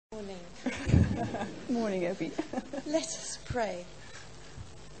Morning. Morning, Abby. Let us pray.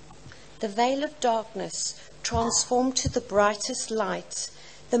 The veil of darkness transformed to the brightest light.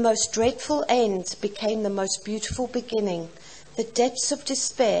 The most dreadful end became the most beautiful beginning. The depths of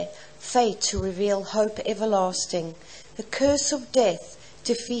despair fade to reveal hope everlasting. The curse of death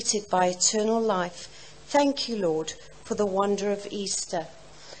defeated by eternal life. Thank you, Lord, for the wonder of Easter.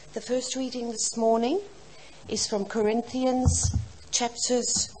 The first reading this morning is from Corinthians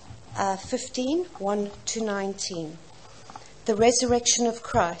chapters 15, 1 to 19. The resurrection of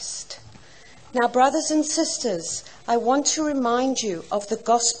Christ. Now, brothers and sisters, I want to remind you of the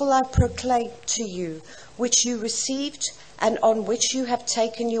gospel I proclaimed to you, which you received and on which you have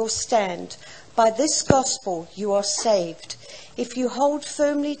taken your stand. By this gospel you are saved, if you hold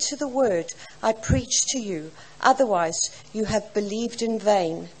firmly to the word I preached to you. Otherwise you have believed in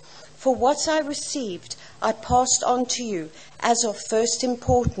vain. For what I received I passed on to you as of first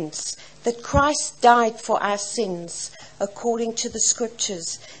importance, that Christ died for our sins according to the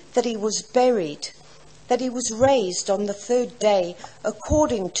Scriptures, that he was buried, that he was raised on the third day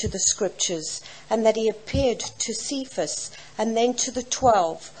according to the Scriptures, and that he appeared to Cephas and then to the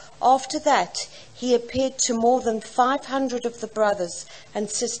 12. After that, he appeared to more than 500 of the brothers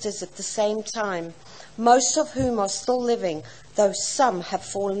and sisters at the same time, most of whom are still living, though some have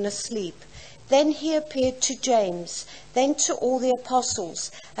fallen asleep. Then he appeared to James, then to all the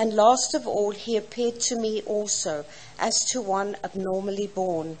apostles, and last of all he appeared to me also, as to one abnormally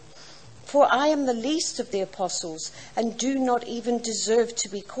born. For I am the least of the apostles, and do not even deserve to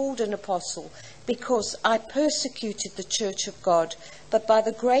be called an apostle, because I persecuted the church of God. But by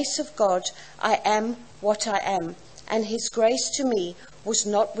the grace of God I am what I am, and his grace to me was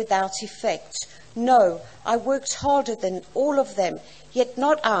not without effect. No, I worked harder than all of them, yet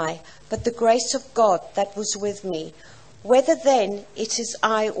not I, but the grace of God that was with me. Whether then it is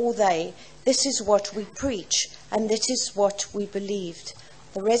I or they, this is what we preach, and this is what we believed,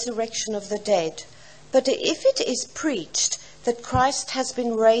 the resurrection of the dead. But if it is preached that Christ has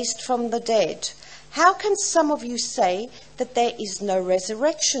been raised from the dead, how can some of you say that there is no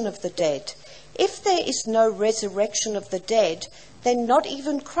resurrection of the dead? If there is no resurrection of the dead, then not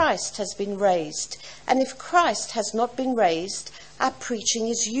even Christ has been raised. And if Christ has not been raised, our preaching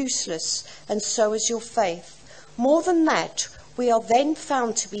is useless, and so is your faith. More than that, we are then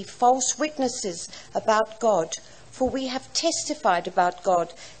found to be false witnesses about God, for we have testified about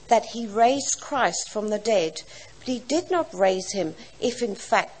God that he raised Christ from the dead. But he did not raise him if in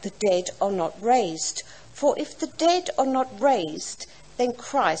fact the dead are not raised. For if the dead are not raised, then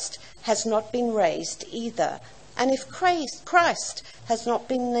Christ has not been raised either. And if Christ has not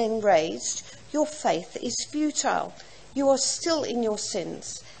been then raised, your faith is futile. You are still in your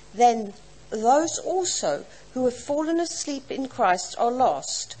sins. Then those also who have fallen asleep in Christ are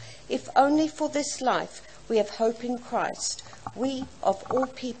lost. If only for this life we have hope in Christ, we of all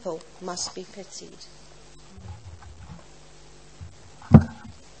people must be pitied.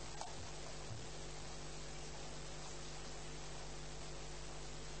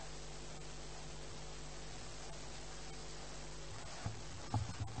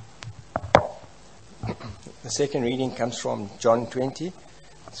 The second reading comes from John 20.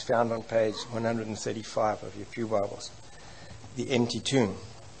 It's found on page 135 of your pew Bibles. The empty tomb.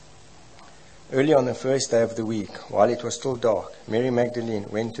 Early on the first day of the week, while it was still dark, Mary Magdalene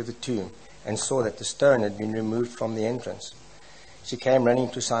went to the tomb and saw that the stone had been removed from the entrance. She came running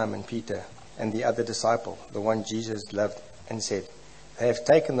to Simon Peter and the other disciple, the one Jesus loved, and said, "They have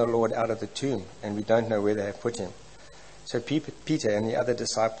taken the Lord out of the tomb, and we don't know where they have put him." So Peter and the other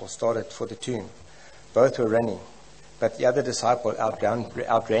disciple started for the tomb. Both were running, but the other disciple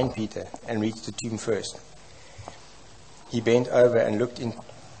outran Peter and reached the tomb first. He bent over and looked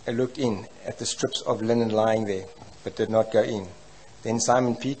in at the strips of linen lying there, but did not go in. Then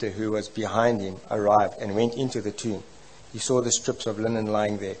Simon Peter, who was behind him, arrived and went into the tomb. He saw the strips of linen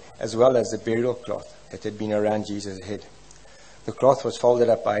lying there, as well as the burial cloth that had been around Jesus' head. The cloth was folded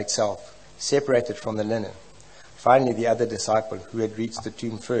up by itself, separated from the linen. Finally, the other disciple, who had reached the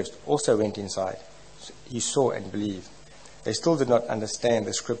tomb first, also went inside. He saw and believed. They still did not understand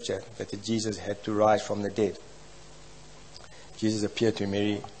the scripture that Jesus had to rise from the dead. Jesus appeared to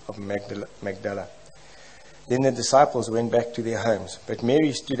Mary of Magdala. Then the disciples went back to their homes, but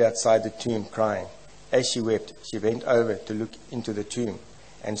Mary stood outside the tomb crying. As she wept, she bent over to look into the tomb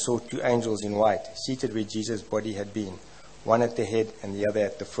and saw two angels in white seated where Jesus' body had been, one at the head and the other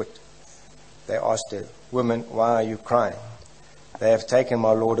at the foot. They asked her, "Woman, why are you crying?" "They have taken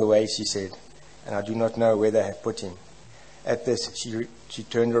my Lord away," she said, "and I do not know where they have put him." At this, she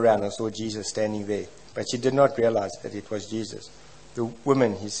turned around and saw Jesus standing there, but she did not realize that it was Jesus. "The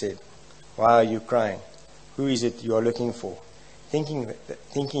woman," he said, "why are you crying? Who is it you are looking for?"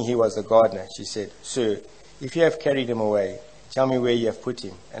 Thinking he was the gardener, she said, "Sir, if you have carried him away, tell me where you have put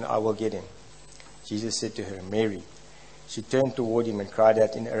him, and I will get him." Jesus said to her, "Mary." She turned toward him and cried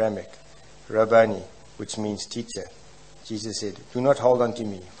out in Aramaic, "Rabboni," which means teacher. Jesus said, "Do not hold on to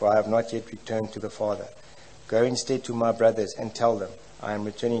me, for I have not yet returned to the Father. Go instead to my brothers and tell them, I am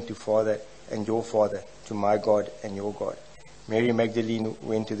returning to Father and your Father, to my God and your God." Mary Magdalene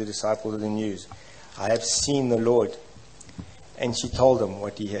went to the disciples with the news, "I have seen the Lord." And she told them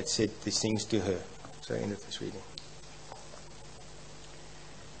what he had said, these things to her. So end of this reading.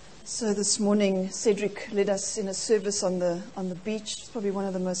 So this morning, Cedric led us in a service on the beach. It's probably one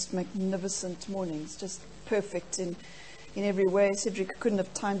of the most magnificent mornings, just perfect in every way. Cedric couldn't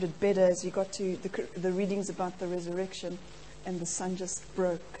have timed it better as he got to the readings about the resurrection, and the sun just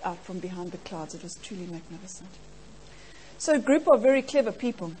broke out from behind the clouds. It was truly magnificent. So a group of very clever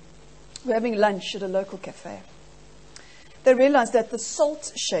people were having lunch at a local cafe. They realized that the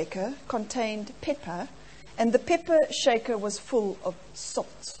salt shaker contained pepper, and the pepper shaker was full of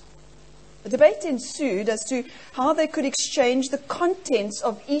salt. A debate ensued as to how they could exchange the contents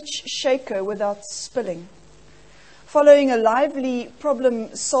of each shaker without spilling. Following a lively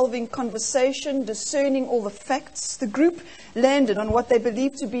problem-solving conversation, discerning all the facts, the group landed on what they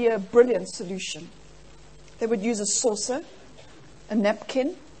believed to be a brilliant solution. They would use a saucer, a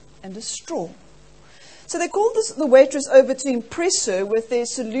napkin, and a straw. So they called the waitress over to impress her with their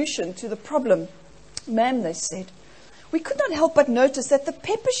solution to the problem. "Ma'am," they said, "we could not help but notice that the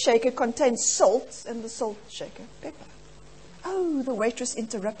pepper shaker contains salt and the salt shaker pepper." "Oh," the waitress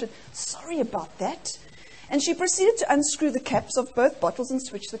interrupted, "sorry about that." And she proceeded to unscrew the caps of both bottles and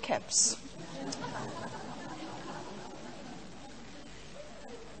switch the caps.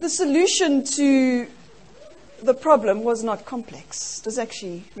 The solution to the problem was not complex. It was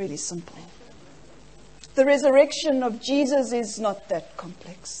actually really simple. The resurrection of Jesus is not that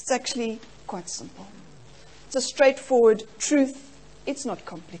complex. It's actually quite simple. It's a straightforward truth. It's not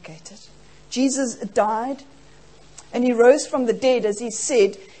complicated. Jesus died and he rose from the dead as he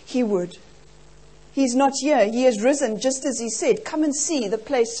said he would. He's not here. He has risen just as he said. Come and see the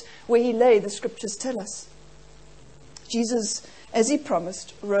place where he lay, the scriptures tell us. Jesus, as he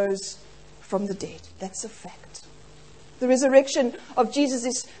promised, rose from the dead. That's a fact. The resurrection of Jesus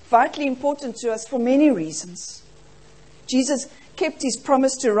is vitally important to us for many reasons. Jesus kept his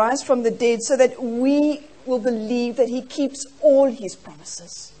promise to rise from the dead so that we will believe that he keeps all his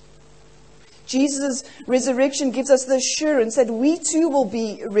promises. Jesus' resurrection gives us the assurance that we too will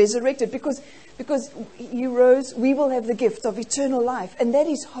be resurrected because he rose, we will have the gift of eternal life. And that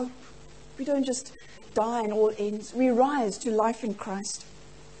is hope. We don't just die and all ends. We rise to life in Christ.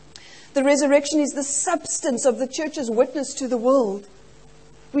 The resurrection is the substance of the church's witness to the world.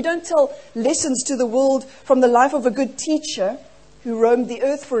 We don't tell lessons to the world from the life of a good teacher who roamed the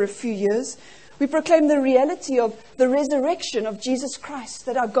earth for a few years. We proclaim the reality of the resurrection of Jesus Christ,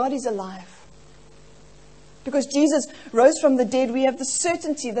 that our God is alive. Because Jesus rose from the dead, we have the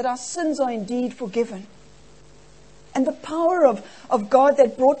certainty that our sins are indeed forgiven. And the power of God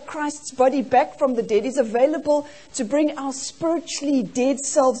that brought Christ's body back from the dead is available to bring our spiritually dead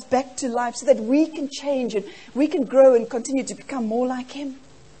selves back to life so that we can change and we can grow and continue to become more like him.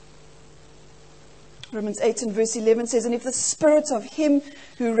 Romans 8 and verse 11 says, "And if the spirit of him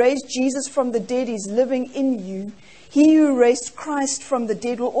who raised Jesus from the dead is living in you, he who raised Christ from the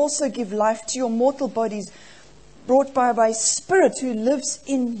dead will also give life to your mortal bodies brought by his spirit who lives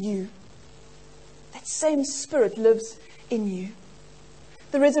in you." That same spirit lives in you.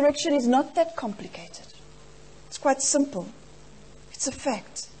 The resurrection is not that complicated. It's quite simple. It's a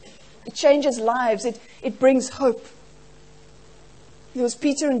fact. It changes lives. It brings hope. There was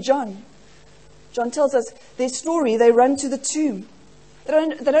Peter and John. John tells us their story. They run to the tomb. They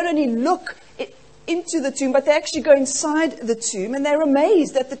don't only look into the tomb, but they actually go inside the tomb, and they're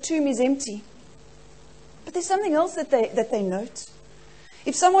amazed that the tomb is empty. But there's something else that they note.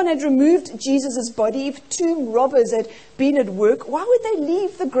 If someone had removed Jesus' body, if tomb robbers had been at work, why would they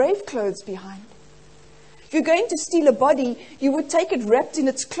leave the grave clothes behind? If you're going to steal a body, you would take it wrapped in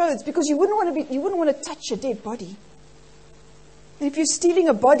its clothes because you wouldn't want to touch a dead body. And if you're stealing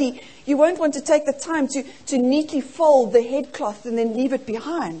a body, you won't want to take the time to neatly fold the headcloth and then leave it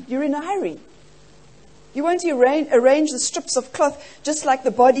behind. You're in a hurry. You won't arrange the strips of cloth just like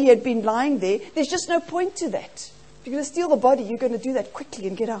the body had been lying there. There's just no point to that. If you're going to steal the body, you're going to do that quickly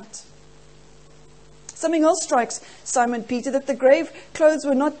and get out. Something else strikes Simon Peter, that the grave clothes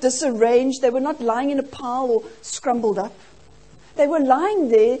were not disarranged. They were not lying in a pile or scrumbled up. They were lying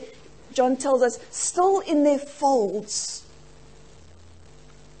there, John tells us, still in their folds.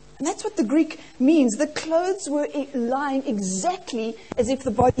 And that's what the Greek means. The clothes were lying exactly as if the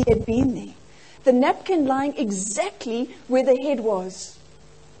body had been there. The napkin lying exactly where the head was.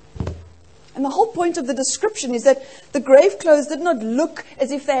 And the whole point of the description is that the grave clothes did not look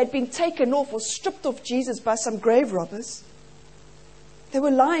as if they had been taken off or stripped off Jesus by some grave robbers. They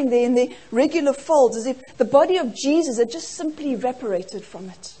were lying there in their regular folds as if the body of Jesus had just simply evaporated from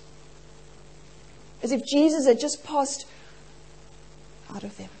it. As if Jesus had just passed out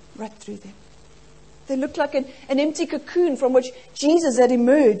of them, right through them. They looked like an empty cocoon from which Jesus had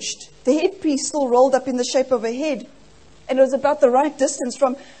emerged. The headpiece still rolled up in the shape of a head. And it was about the right distance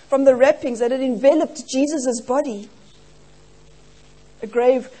from the wrappings that had enveloped Jesus' body. A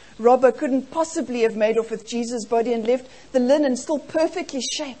grave robber couldn't possibly have made off with Jesus' body and left the linen still perfectly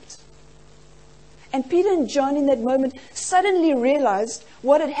shaped. And Peter and John in that moment suddenly realized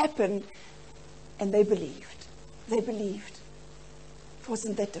what had happened, and they believed. They believed. It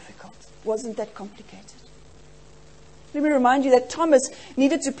wasn't that difficult. It wasn't that complicated. Let me remind you that Thomas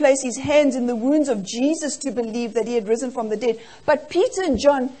needed to place his hands in the wounds of Jesus to believe that he had risen from the dead. But Peter and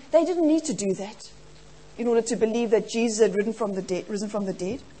John, they didn't need to do that in order to believe that Jesus had risen from the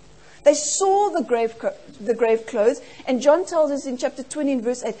dead. They saw the grave clothes, and John tells us in chapter 20 in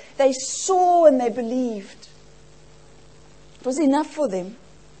verse 8, they saw and they believed. It was enough for them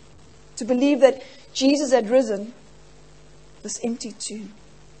to believe that Jesus had risen, this empty tomb.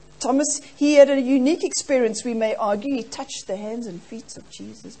 Thomas, he had a unique experience, we may argue. He touched the hands and feet of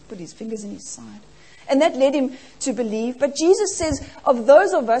Jesus, put his fingers in his side. And that led him to believe. But Jesus says, of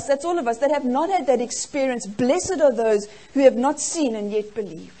those of us, that's all of us, that have not had that experience, blessed are those who have not seen and yet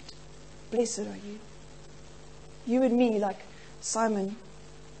believed. Blessed are you. You and me, like Simon,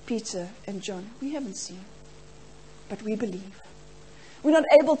 Peter, and John, we haven't seen, but we believe. We're not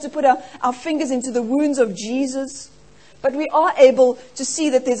able to put our fingers into the wounds of Jesus, but we are able to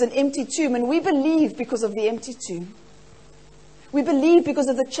see that there's an empty tomb, and we believe because of the empty tomb. We believe because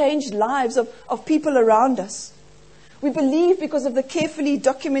of the changed lives of people around us. We believe because of the carefully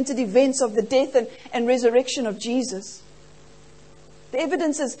documented events of the death and resurrection of Jesus. The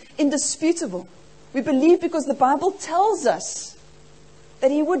evidence is indisputable. We believe because the Bible tells us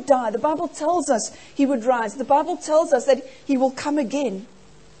that he would die. The Bible tells us he would rise. The Bible tells us that he will come again.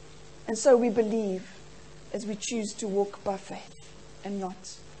 And so we believe as we choose to walk by faith and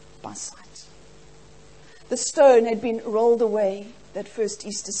not by sight. The stone had been rolled away that first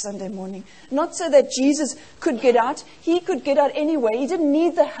Easter Sunday morning. Not so that Jesus could get out. He could get out anyway. He didn't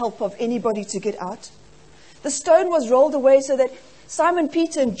need the help of anybody to get out. The stone was rolled away so that Simon,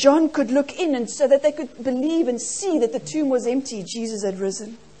 Peter, and John could look in, and so that they could believe and see that the tomb was empty. Jesus had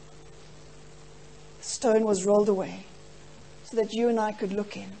risen. The stone was rolled away so that you and I could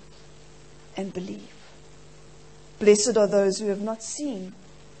look in and believe. Blessed are those who have not seen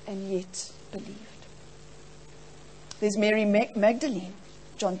and yet believed. There's Mary Magdalene,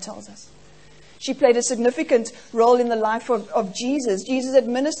 John tells us. She played a significant role in the life of Jesus. Jesus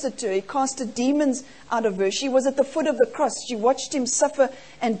administered to her. He casted demons out of her. She was at the foot of the cross. She watched him suffer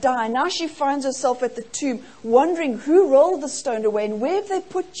and die. Now she finds herself at the tomb, wondering who rolled the stone away and where have they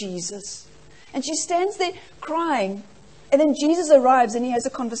put Jesus. And she stands there crying. And then Jesus arrives and he has a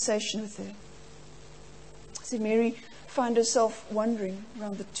conversation with her. So Mary found herself wandering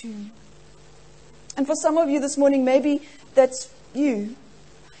around the tomb. And for some of you this morning, maybe that's you.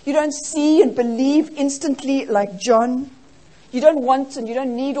 You don't see and believe instantly like John. You don't want and you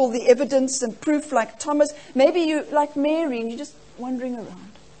don't need all the evidence and proof like Thomas. Maybe you like Mary and you're just wandering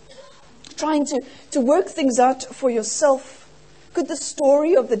around, trying to work things out for yourself. Could the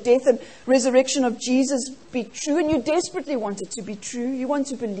story of the death and resurrection of Jesus be true? And you desperately want it to be true. You want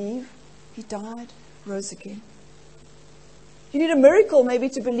to believe he died, rose again. You need a miracle maybe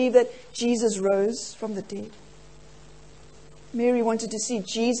to believe that Jesus rose from the dead. Mary wanted to see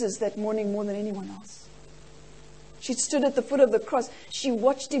Jesus that morning more than anyone else. She stood at the foot of the cross. She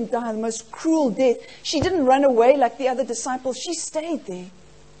watched him die the most cruel death. She didn't run away like the other disciples. She stayed there.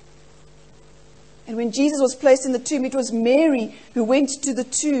 And when Jesus was placed in the tomb, it was Mary who went to the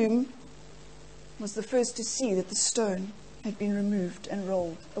tomb, was the first to see that the stone had been removed and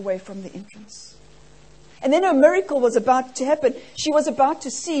rolled away from the entrance. And then a miracle was about to happen. She was about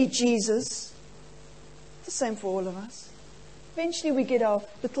to see Jesus. The same for all of us. Eventually we get our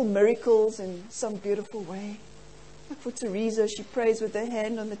little miracles in some beautiful way. Like for Teresa, she prays with her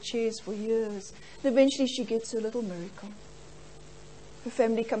hand on the chairs for years. And eventually she gets her little miracle. Her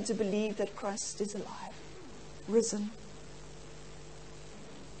family come to believe that Christ is alive, risen.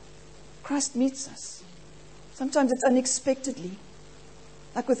 Christ meets us. Sometimes it's unexpectedly.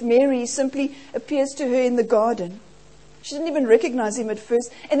 Like with Mary, he simply appears to her in the garden. She didn't even recognize him at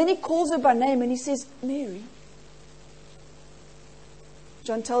first. And then he calls her by name and he says, Mary.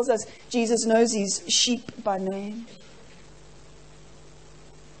 John tells us Jesus knows his sheep by name.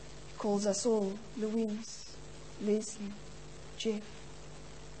 He calls us all Louise, Leslie, Jeff,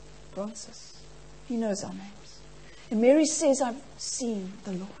 Francis. He knows our names. And Mary says, I've seen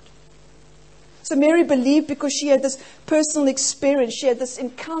the Lord. So Mary believed because she had this personal experience. She had this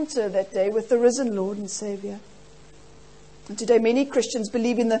encounter that day with the risen Lord and Savior. And today many Christians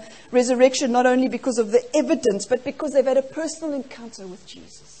believe in the resurrection not only because of the evidence, but because they've had a personal encounter with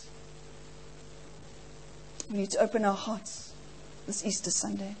Jesus. We need to open our hearts this Easter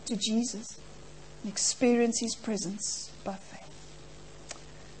Sunday to Jesus and experience his presence by faith.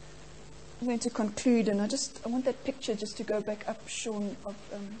 I'm going to conclude, and I want that picture just to go back up, Sean, of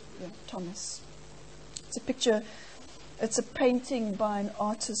Thomas. It's a picture, it's a painting by an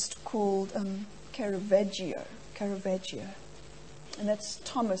artist called Caravaggio. And that's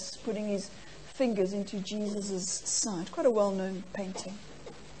Thomas putting his fingers into Jesus' side. Quite a well-known painting.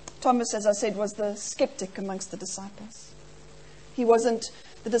 Thomas, as I said, was the skeptic amongst the disciples. He wasn't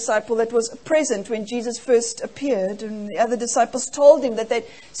the disciple that was present when Jesus first appeared, and the other disciples told him that they'd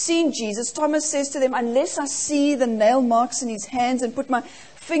seen Jesus. Thomas says to them, unless I see the nail marks in his hands and put my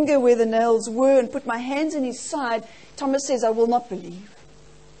finger where the nails were and put my hands in his side, Thomas says, I will not believe.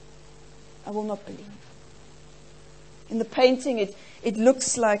 I will not believe. In the painting, it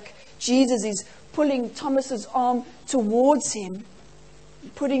looks like Jesus is pulling Thomas's arm towards him,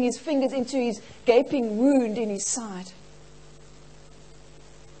 putting his fingers into his gaping wound in his side.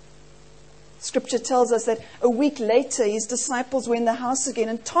 Scripture tells us that a week later, his disciples were in the house again,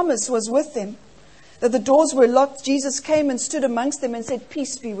 and Thomas was with them. That the doors were locked, Jesus came and stood amongst them and said,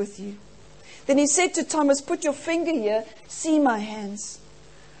 peace be with you. Then he said to Thomas, put your finger here, see my hands.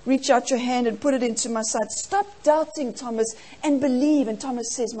 Reach out your hand and put it into my side. Stop doubting, Thomas, and believe. And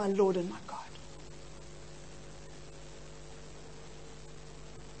Thomas says, my Lord and my God.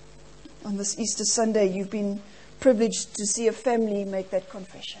 On this Easter Sunday, you've been privileged to see a family make that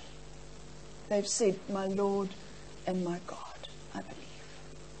confession. They've said, my Lord and my God, I believe.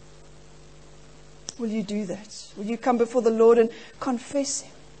 Will you do that? Will you come before the Lord and confess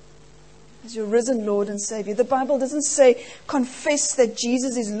him as your risen Lord and Savior? The Bible doesn't say confess that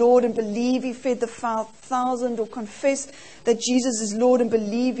Jesus is Lord and believe he fed the 5,000, or confess that Jesus is Lord and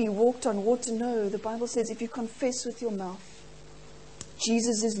believe he walked on water. No, the Bible says if you confess with your mouth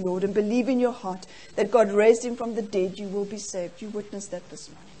Jesus is Lord and believe in your heart that God raised him from the dead, you will be saved. You witnessed that this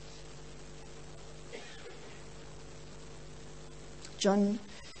morning. John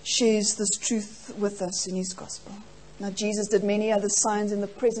shares this truth with us in his gospel. Now, Jesus did many other signs in the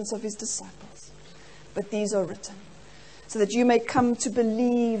presence of his disciples, but these are written so that you may come to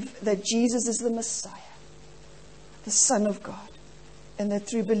believe that Jesus is the Messiah, the Son of God, and that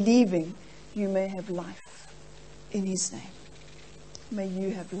through believing you may have life in his name. May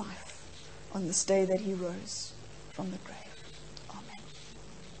you have life on this day that he rose from the grave. Amen.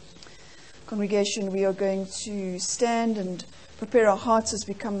 Congregation, we are going to stand and prepare our hearts as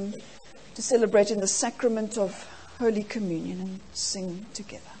we come to celebrate in the sacrament of Holy Communion and sing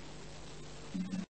together.